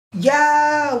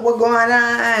Yo, what going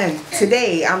on?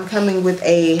 Today I'm coming with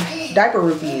a diaper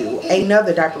review,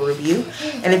 another diaper review.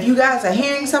 And if you guys are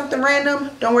hearing something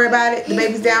random, don't worry about it. The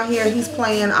baby's down here, he's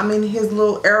playing. I'm in his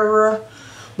little area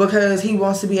because he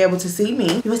wants to be able to see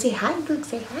me. You want to say hi? Look,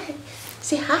 say hi.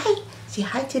 Say hi. Say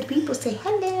hi to the people. Say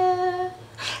hello.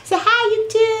 Say hi,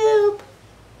 YouTube.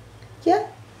 Yeah,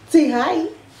 say hi.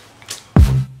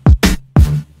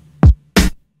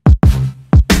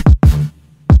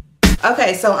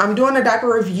 Okay, so I'm doing a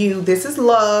diaper review. This is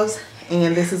Luvs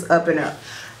and this is Up and Up.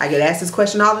 I get asked this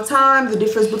question all the time, the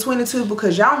difference between the two,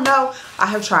 because y'all know I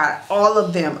have tried all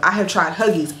of them. I have tried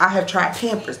Huggies, I have tried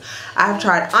Pampers, I have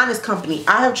tried Honest Company,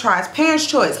 I have tried Parents'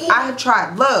 Choice, I have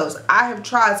tried Luvs, I have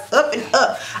tried Up and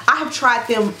Up. I have tried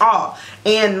them all.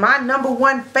 And my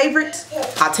 #1 favorite,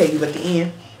 I'll tell you at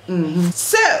the end.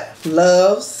 So,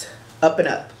 Luvs, Up and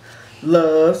Up.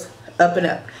 Luvs, Up and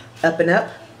Up. Up and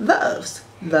Up, Luvs.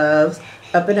 Luvs,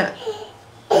 Up and Up.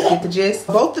 Get the gist?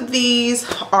 Both of these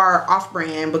are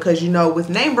off-brand because, you know,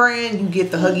 with name brand you get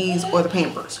the Huggies or the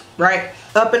Pampers, right?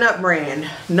 Up and Up brand.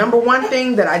 #1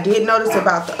 thing that I did notice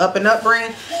about the Up and Up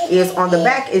brand is on the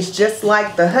back it's just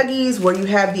like the Huggies where you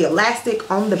have the elastic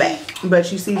on the back,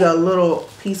 but you see the little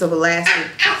piece of elastic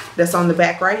that's on the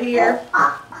back right here.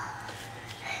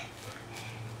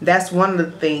 That's one of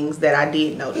the things that I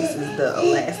did notice is the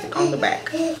elastic on the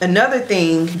back. Another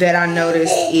thing that I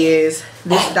noticed is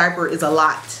this diaper is a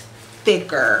lot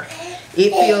thicker. It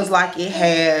feels like it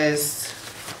has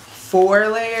 4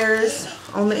 layers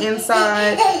on the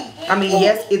inside. I mean,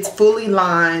 yes, it's fully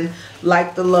lined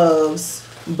like the Luvs,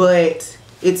 but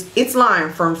it's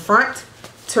lined from front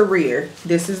to rear.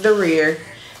 This is the rear,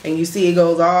 and you see it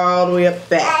goes all the way up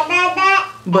back.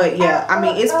 But yeah, I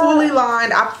mean, it's fully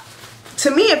lined. To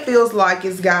me, it feels like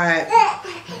it's got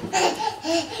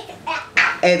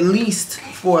at least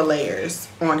 4 layers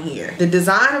on here. The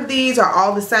design of these are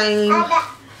all the same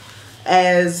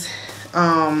as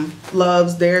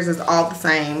Luvs. Theirs is all the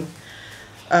same.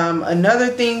 Another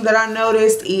thing that I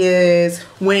noticed is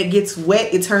when it gets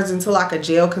wet, it turns into like a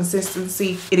gel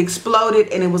consistency. It exploded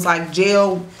and it was like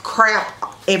gel crap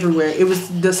everywhere. It was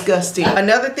disgusting.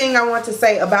 Another thing I want to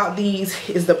say about these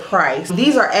is the price.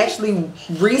 These are actually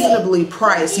reasonably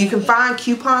priced. You can find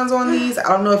coupons on these. I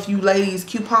don't know if you ladies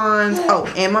coupons. Oh,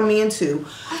 and my men too.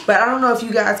 But I don't know if you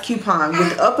guys coupon.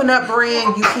 With the Up and Up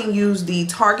brand, you can use the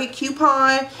Target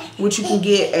coupon, which you can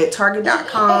get at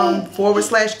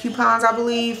target.com/coupons, I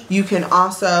believe. You can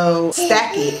also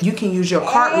stack it. You can use your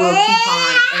Cartwheel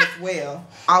coupon as well.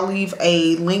 I'll leave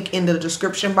a link in the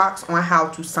description box on how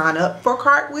to sign up for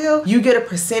Cartwheel. You get a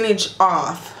percentage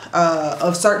off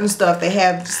of certain stuff. They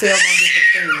have sales on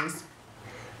different things.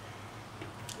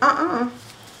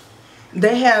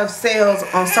 They have sales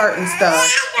on certain stuff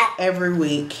every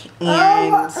week,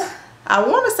 and I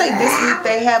want to say this week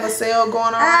they have a sale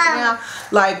going on right now.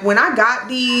 Like when I got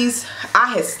these, I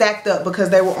had stacked up because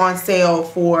they were on sale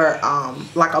for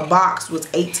like a box was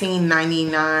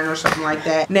 $18.99 or something like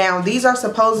that. Now these are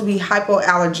supposed to be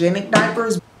hypoallergenic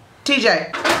diapers.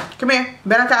 TJ, come here.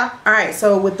 Benaka. Alright,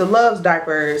 so with the Luvs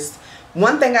diapers,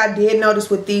 one thing I did notice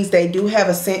with these, they do have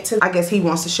a scent to them. I guess he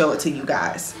wants to show it to you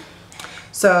guys.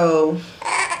 So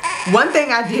one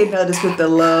thing I did notice with the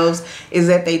Luvs is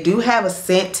that they do have a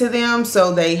scent to them,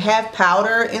 so they have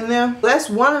powder in them. That's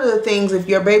one of the things, if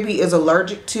your baby is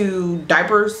allergic to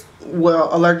diapers, well,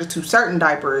 allergic to certain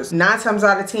diapers, 9 times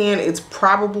out of 10 it's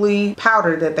probably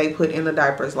powder that they put in the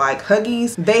diapers. Like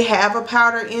Huggies, they have a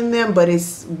powder in them, but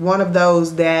it's one of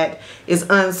those that is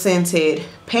unscented.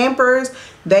 Pampers,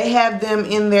 they have them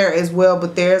in there as well,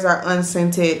 but theirs are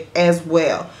unscented as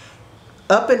well.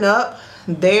 Up and Up,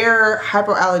 they're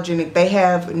hypoallergenic. They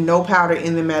have no powder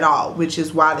in them at all, which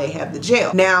is why they have the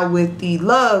gel. Now with the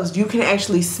Luvs, you can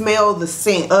actually smell the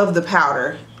scent of the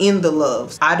powder in the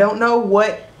Luvs. I don't know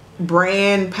what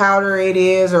brand powder it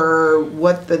is or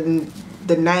what the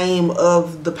name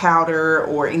of the powder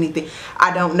or anything. I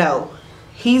don't know.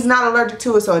 He's not allergic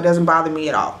to it, so it doesn't bother me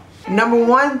at all.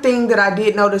 #1 thing that I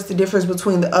did notice the difference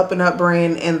between the Up and Up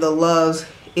brand and the Luvs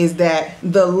is that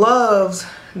the Luvs,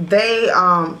 they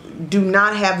do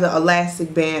not have the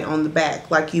elastic band on the back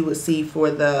like you would see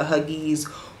for the Huggies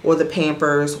or the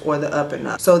Pampers or the Up and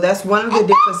Up. So that's one of the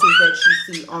differences that you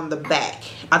see on the back.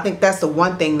 I think that's the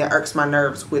one thing that irks my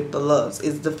nerves with the Luvs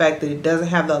is the fact that it doesn't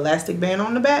have the elastic band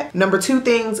on the back. #2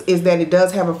 things is that it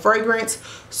does have a fragrance,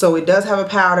 so it does have a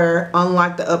powder.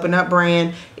 Unlike the Up and Up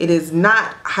brand, it is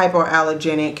not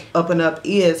hypoallergenic. Up and Up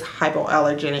is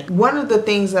hypoallergenic. One of the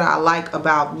things that I like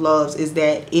about Luvs is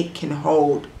that it can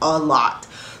hold a lot.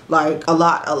 Like a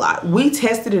lot. We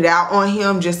tested it out on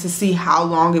him just to see how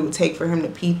long it would take for him to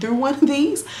pee through one of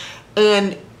these,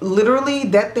 And literally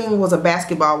that thing was a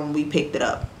basketball when we picked it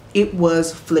up. It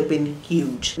was flipping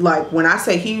huge. Like when I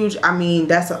say huge, I mean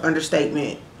that's an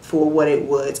understatement for what it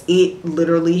was. It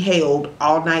literally held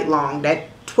all night long. That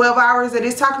 12 hours that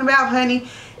it's talking about, honey,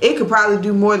 it could probably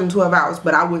do more than 12 hours,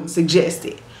 but I wouldn't suggest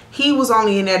it. He was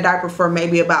only in that diaper for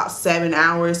maybe about 7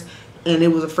 hours, and it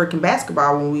was a freaking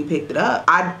basketball when we picked it up.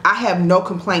 I have no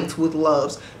complaints with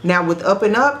Luvs. Now with Up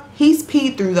and Up, he's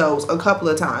peed through those a couple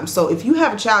of times. So if you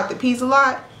have a child that pees a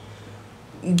lot,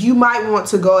 you might want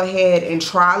to go ahead and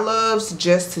try Luvs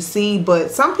just to see.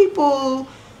 But some people,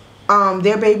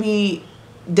 their baby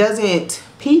doesn't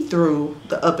pee through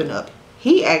the Up and Up.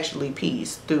 He actually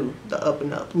pees through the Up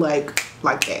and Up like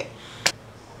that.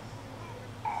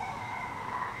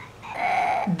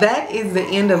 That is the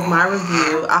end of my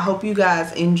review. I hope you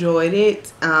guys enjoyed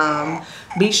it.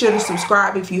 Be sure to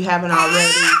subscribe if you haven't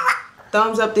already.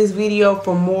 Thumbs up this video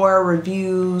for more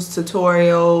reviews,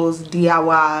 tutorials,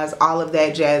 DIYs, all of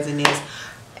that jazziness.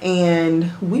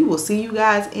 And we will see you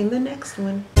guys in the next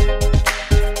one.